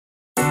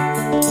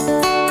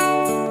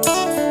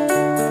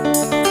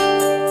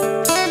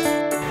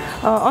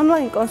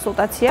Online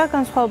კონსულტაცია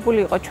განსხვავებული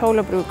იყო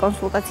ჩვეულებრივი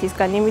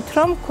კონსულტაციისგან იმით,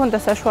 რომ ჰქონდა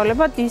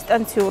საშუალება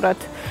დისტანციურად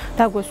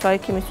დაგვესვა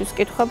ექიმისთვის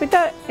კითხვები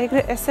და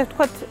ესე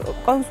ვთქვათ,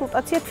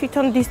 კონსულტაცია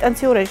თვითონ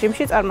დისტანციურ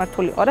რეჟიმში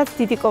წარმართული იყო, რაც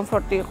დიდი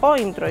კომფორტი იყო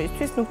იმ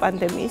დროისთვის,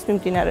 პანდემიის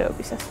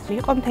მიმდინარეობისას.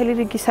 იყო მთელი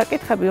რიგი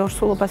საკითხები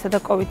ორსულობასა და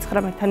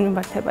COVID-19-თან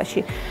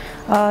მიმართებაში,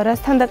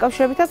 რასთან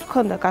დაკავშირებითაც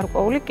ჰქონდა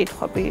გარკვეული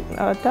კითხვები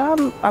და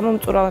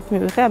ამომწურავად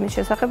მივიღე ამის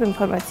შესახებ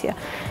ინფორმაცია.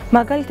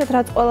 მაგალითად,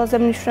 რაც ყველაზე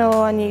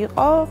მნიშვნელოვანი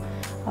იყო,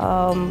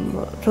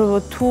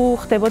 თუ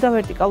ხდებოდა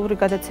ვერტიკალური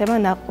გადაცემა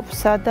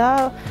ნაყოფსა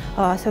და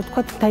ასე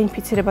ვთქვათ,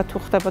 დაინფიცირება თუ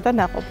ხდებოდა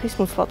ნაყოფის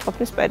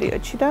მუსლადყოფნის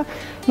პერიოდში და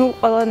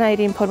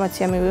ყველანაირი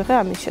ინფორმაცია მივიღე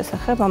ამის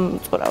შესახებ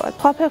ამომწურავად.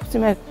 სხვა ფეხბურთზე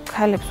მე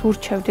ქალებს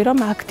ურჩევდი, რომ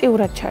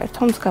აქტიურად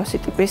ჩაერთონ მსგავსი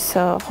ტიპის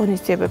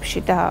ღონისძიებებში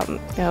და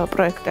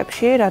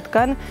პროექტებში,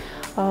 რადგან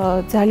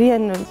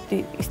ძალიან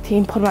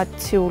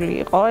ინფორმაციული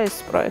იყო ეს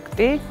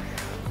პროექტი.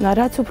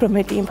 რაც უფრო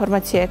მეტი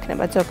ინფორმაცია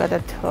ექნება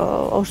ზოგადად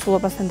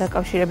ორსულობასთან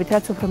დაკავშირებით,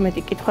 რაც უფრო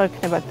მეტი კითხვა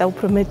ექნებათ და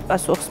უფრო მეტ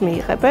პასუხს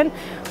მიიღებენ,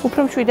 უფრო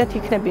მშვიდად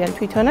იქნებიან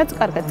თვითონაც,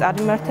 კარგად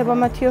წარმართება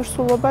მათი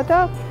ორსულობა და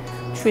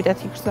მშვიდად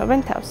იგრძნობენ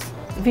თავს.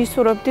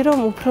 ვისურვებდი, რომ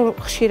უფრო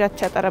ხშირად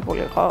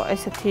ჩატარებულიყო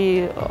ესეთი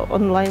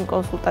ონლაინ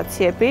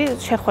კონსულტაციები,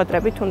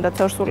 შეხვედრები თუნდაც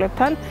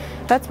ორსულებთან,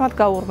 რაც მათ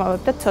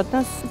გაურმავებდა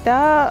ცოდნას და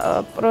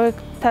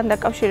პროექტთან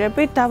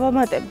დაკავშირებით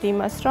დავამატებდი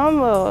იმას, რომ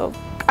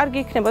კარგი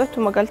იქნებოდა თუ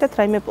მაგალითად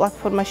რაიმე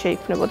პლატფორმა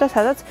შეიქმნებოდა,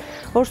 სადაც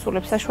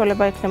ორსულებს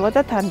საშუალება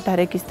ექნებოდა თან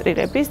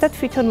დარეგისტრირების და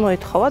თვითონ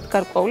მოეთხოვათ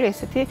გარკვეული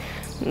ესეთი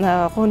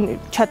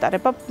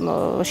ჩატარება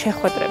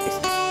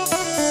შეხვედრების.